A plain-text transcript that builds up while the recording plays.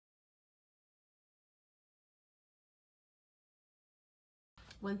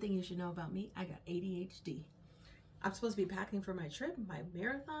One thing you should know about me, I got ADHD. I'm supposed to be packing for my trip, my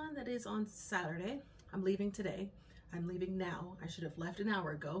marathon that is on Saturday. I'm leaving today. I'm leaving now. I should have left an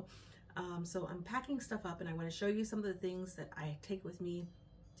hour ago. So I'm packing stuff up and I want to show you some of the things that I take with me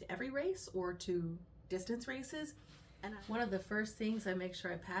to every race or to distance races. And one of the first things I make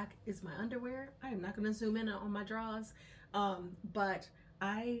sure I pack is my underwear. I am not going to zoom in on my drawers, but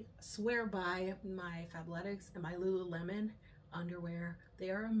I swear by my Fabletics and my Lululemon underwear. They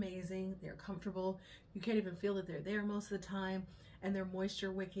are amazing. They're comfortable. You can't even feel that they're there most of the time, and they're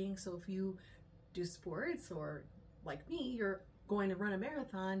moisture wicking. So if you do sports or like me, you're going to run a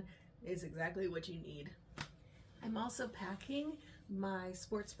marathon, is exactly what you need. I'm also packing my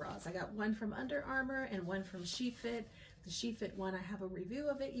sports bras. I got one from Under Armour and one from SheFit. The SheFit one, I have a review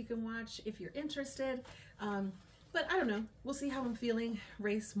of it you can watch if you're interested. But I don't know, we'll see how I'm feeling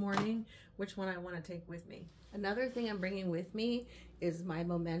race morning, which one I want to take with me. Another thing I'm bringing with me is my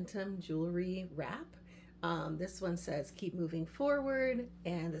Momentum jewelry wrap. This one says keep moving forward,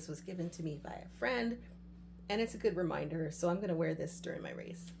 and this was given to me by a friend, and it's a good reminder, so I'm going to wear this during my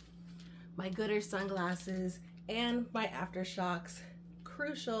race. My Gooder sunglasses and my AfterShokz,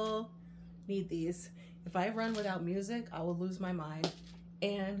 crucial, need these. If I run without music, I will lose my mind.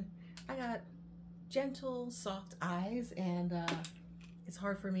 And I got gentle, soft eyes, and it's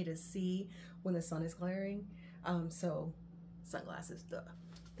hard for me to see when the sun is glaring, so sunglasses, duh.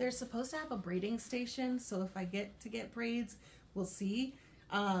 They're supposed to have a braiding station, so if I get to get braids, we'll see.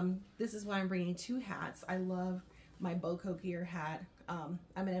 This is why I'm bringing two hats. I love my Boco Gear hat. I'm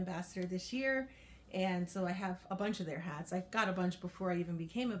an ambassador this year, and so I have a bunch of their hats. I got a bunch before I even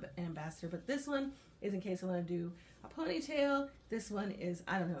became an ambassador, but this one is in case I want to do a ponytail. This one is,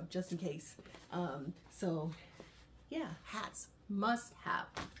 I don't know, just in case. So yeah, hats must have.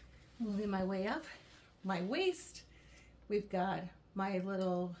 Moving my way up, my waist, we've got my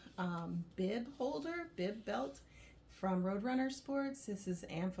little bib holder, bib belt from Roadrunner Sports. This is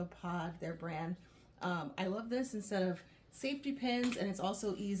Amphipod, their brand. I love this instead of safety pins, and it's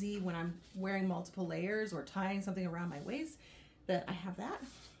also easy when I'm wearing multiple layers or tying something around my waist that I have that.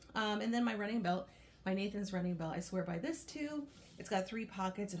 And then my running belt, my Nathan's running belt, I swear by this too. It's got 3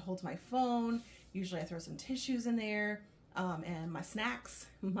 pockets, it holds my phone. Usually I throw some tissues in there, and my snacks,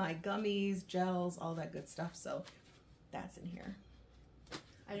 my gummies, gels, all that good stuff. So that's in here.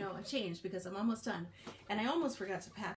 I know I changed because I'm almost done, and I almost forgot to pack